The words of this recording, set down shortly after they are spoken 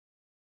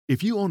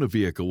If you own a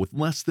vehicle with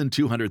less than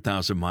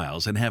 200,000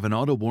 miles and have an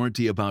auto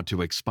warranty about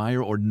to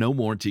expire or no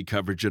warranty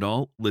coverage at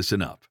all,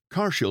 listen up.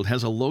 CarShield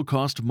has a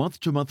low-cost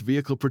month-to-month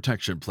vehicle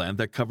protection plan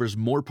that covers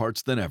more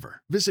parts than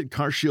ever. Visit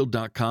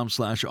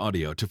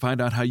carshield.com/audio to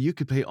find out how you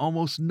could pay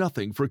almost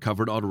nothing for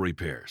covered auto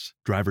repairs.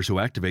 Drivers who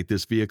activate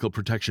this vehicle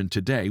protection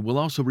today will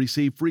also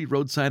receive free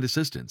roadside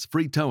assistance,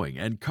 free towing,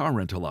 and car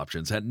rental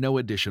options at no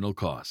additional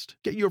cost.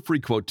 Get your free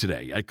quote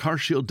today at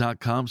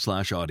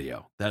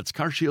carshield.com/audio. That's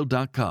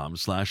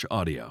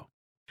carshield.com/audio.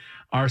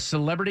 Our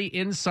celebrity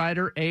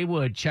insider, A.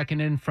 Wood, checking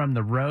in from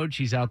the road.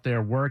 She's out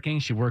there working.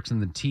 She works in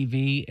the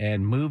TV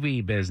and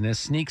movie business,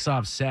 sneaks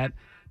off set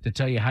to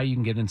tell you how you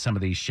can get in some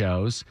of these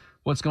shows.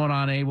 What's going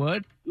on, A.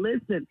 Wood?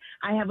 Listen,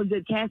 I have a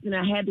good cast, and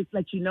I had to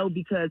let you know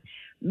because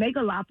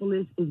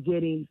Megalopolis is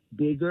getting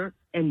bigger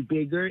and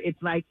bigger.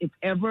 It's like if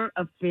ever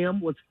a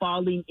film was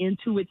falling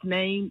into its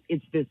name,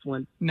 it's this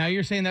one. Now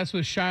you're saying that's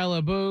with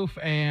Shia LaBeouf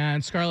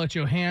and Scarlett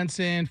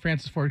Johansson,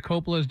 Francis Ford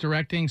Coppola is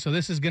directing, so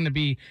this is going to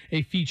be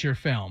a feature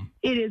film.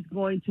 It is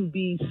going to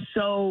be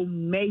so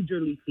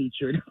majorly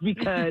featured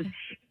because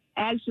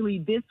actually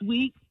this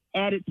week,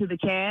 added to the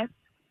cast,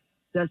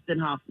 Dustin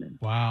Hoffman.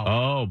 Wow.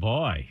 Oh,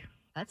 boy.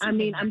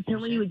 I'm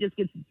telling you, it just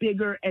gets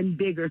bigger and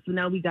bigger. So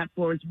now we got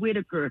Forrest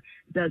Whitaker,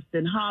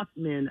 Dustin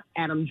Hoffman,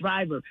 Adam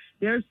Driver.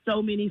 There's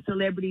so many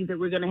celebrities that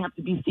we're going to have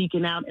to be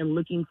seeking out and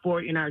looking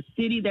for in our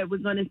city that we're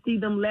going to see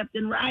them left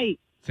and right.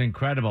 It's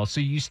incredible.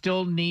 So you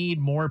still need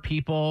more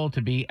people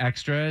to be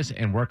extras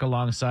and work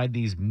alongside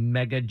these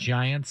mega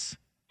giants?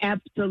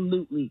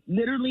 Absolutely.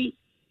 Literally,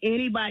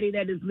 anybody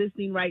that is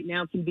listening right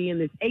now can be in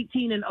this.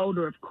 18 and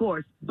older, of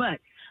course,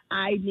 but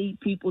I need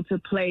people to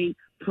play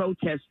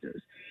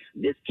protesters.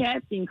 This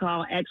casting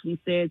call actually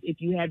says if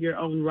you have your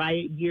own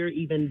riot gear,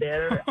 even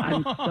better. I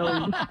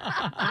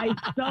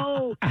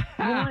so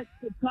want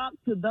to talk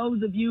to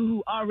those of you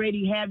who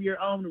already have your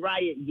own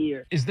riot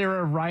gear. Is there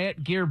a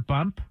riot gear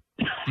bump?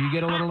 Do you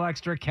get a little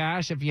extra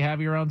cash if you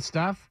have your own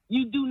stuff?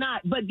 You do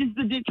not, but this is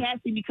a good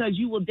casting because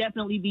you will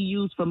definitely be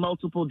used for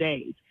multiple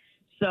days.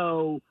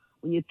 So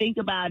when you think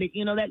about it,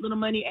 you know, that little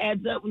money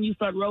adds up when you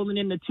start rolling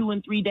into 2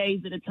 and 3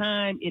 days at a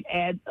time. It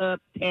adds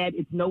up, Tad.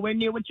 It's nowhere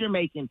near what you're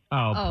making.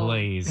 Oh.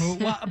 Please.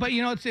 Well, but,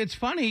 you know, it's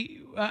funny.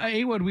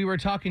 A-Wood, we were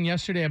talking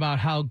yesterday about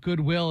how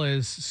Goodwill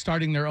is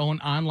starting their own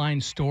online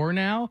store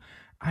now.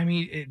 I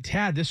mean,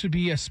 Tad, this would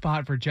be a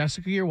spot for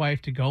Jessica, your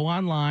wife, to go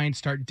online,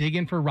 start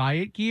digging for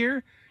riot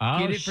gear,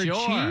 get it for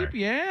cheap.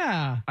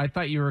 Yeah. I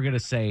thought you were going to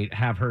say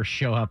have her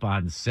show up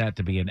on set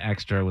to be an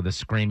extra with a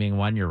screaming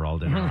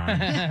 1-year-old in her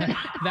arms.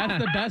 That's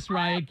the best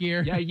riot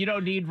gear. Yeah, you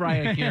don't need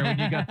riot gear when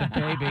you got the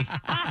baby.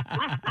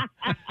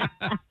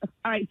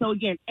 All right, so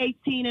again,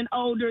 18 and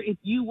older, if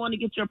you want to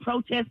get your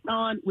protest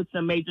on with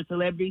some major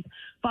celebrities,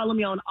 follow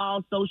me on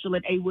all social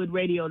at A-Wood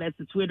Radio. That's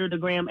the Twitter, the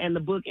Gram, and the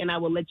book, and I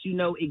will let you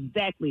know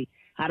exactly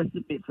how to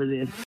submit for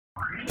this.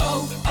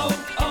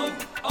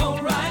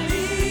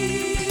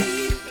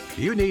 O'Reilly.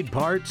 You need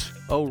parts?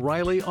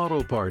 O'Reilly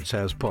Auto Parts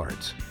has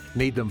parts.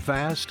 Need them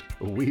fast?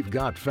 We've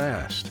got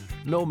fast.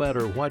 No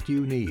matter what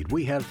you need,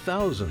 we have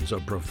thousands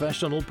of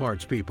professional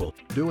parts people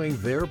doing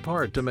their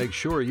part to make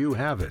sure you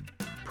have it.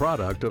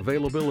 Product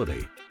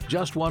availability.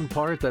 Just one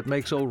part that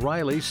makes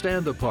O'Reilly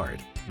stand apart.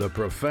 The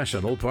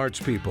professional parts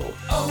people.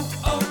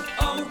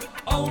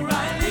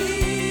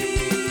 O'Reilly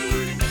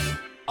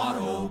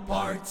Auto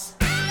Parts.